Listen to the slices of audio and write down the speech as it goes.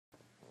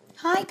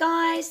Hi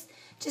guys,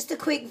 just a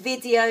quick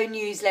video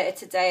newsletter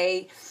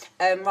today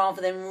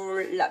rather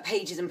than like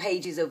pages and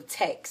pages of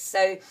text.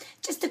 So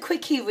just a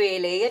quickie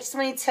really. I just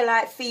wanted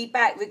to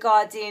feedback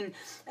regarding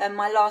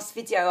my last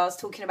video. I was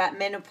talking about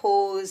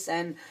menopause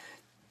and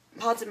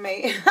pardon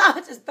me,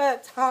 I just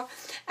burped,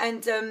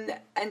 and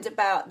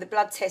about the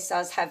blood tests I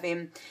was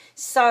having.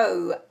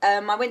 So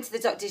I went to the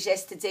doctors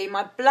yesterday.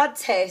 My blood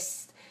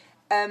tests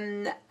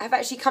have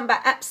actually come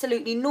back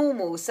absolutely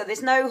normal, so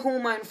there's no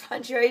hormone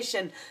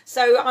fluctuation,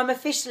 so I'm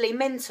officially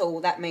mental.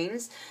 That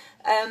means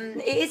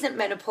it isn't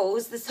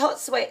menopause. The hot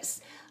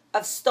sweats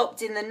have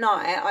stopped in the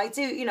night.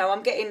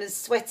 I'm getting as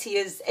sweaty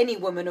as any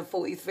woman of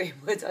 43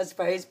 would, I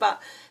suppose,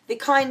 but the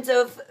kind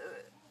of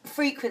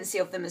frequency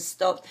of them has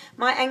stopped.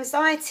 My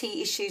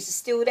anxiety issues are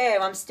still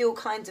there. I'm still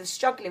kind of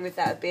struggling with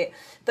that a bit,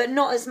 but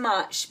not as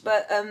much.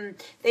 But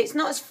it's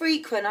not as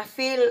frequent. I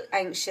feel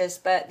anxious,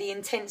 but the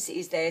intensity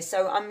is there.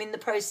 So I'm in the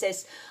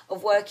process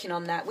of working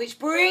on that, which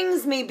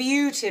brings me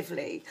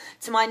beautifully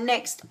to my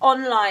next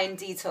online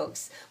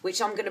detox,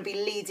 which I'm going to be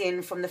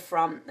leading from the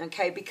front,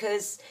 okay?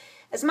 Because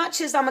as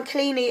much as I'm a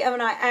clean eater,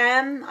 and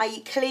I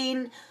eat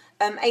clean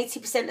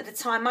 80% of the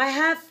time, I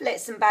have let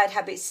some bad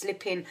habits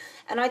slip in,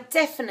 and I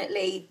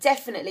definitely,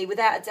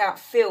 without a doubt,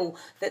 feel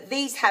that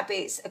these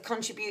habits are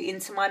contributing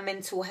to my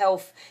mental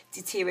health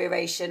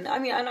deterioration. I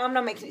mean, I'm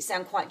not making it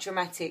sound quite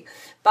dramatic,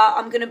 but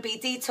I'm going to be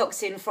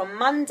detoxing from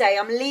Monday.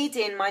 I'm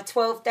leading my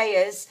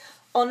 12-dayers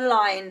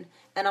online,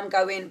 and I'm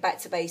going back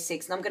to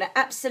basics, and I'm going to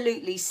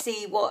absolutely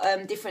see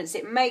what difference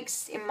it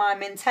makes in my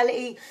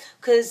mentality,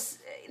 because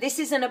this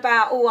isn't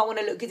about, I want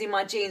to look good in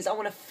my jeans. I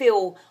want to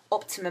feel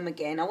optimum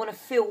again. I want to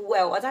feel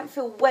well. I don't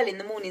feel well in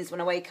the mornings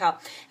when I wake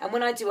up. And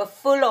when I do a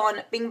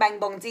full-on bing bang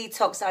bong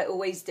detox, I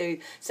always do.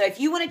 So if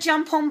you want to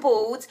jump on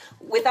board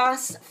with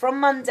us from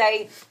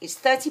Monday, it's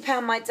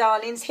 £30, my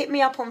darlings. Hit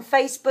me up on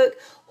Facebook.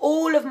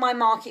 All of my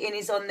marketing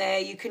is on there.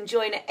 You can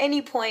join at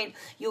any point.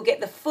 You'll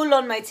get the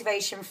full-on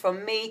motivation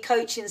from me,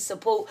 coaching,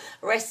 support,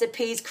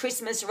 recipes,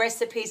 Christmas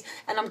recipes,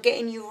 and I'm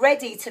getting you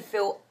ready to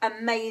feel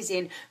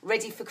amazing,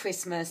 ready for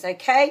Christmas,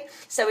 okay?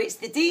 So it's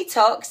the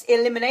detox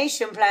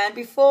elimination plan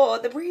before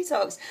the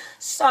PRETOX.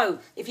 So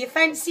if you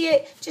fancy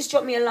it, just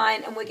drop me a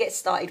line and we'll get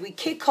started. We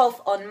kick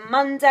off on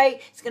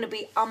Monday. It's going to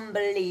be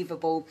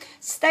unbelievable.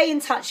 Stay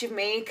in touch with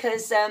me,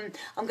 because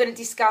I'm going to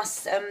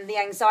discuss the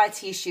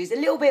anxiety issues a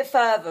little bit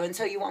further and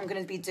tell you what I'm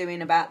going to be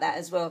doing about that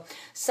as well.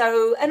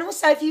 So, and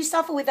also if you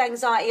suffer with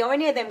anxiety or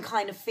any of them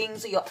kind of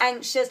things, or you're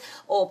anxious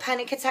or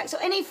panic attacks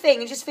or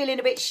anything and just feeling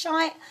a bit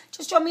shy,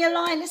 just drop me a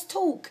line. Let's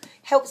talk.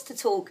 Helps to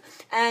talk.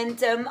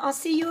 And I'll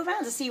see you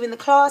around. I'll see you in the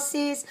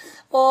classes,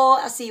 or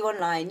I'll see you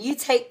online. You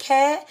take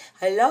care.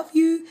 I love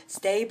you.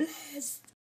 Stay blessed.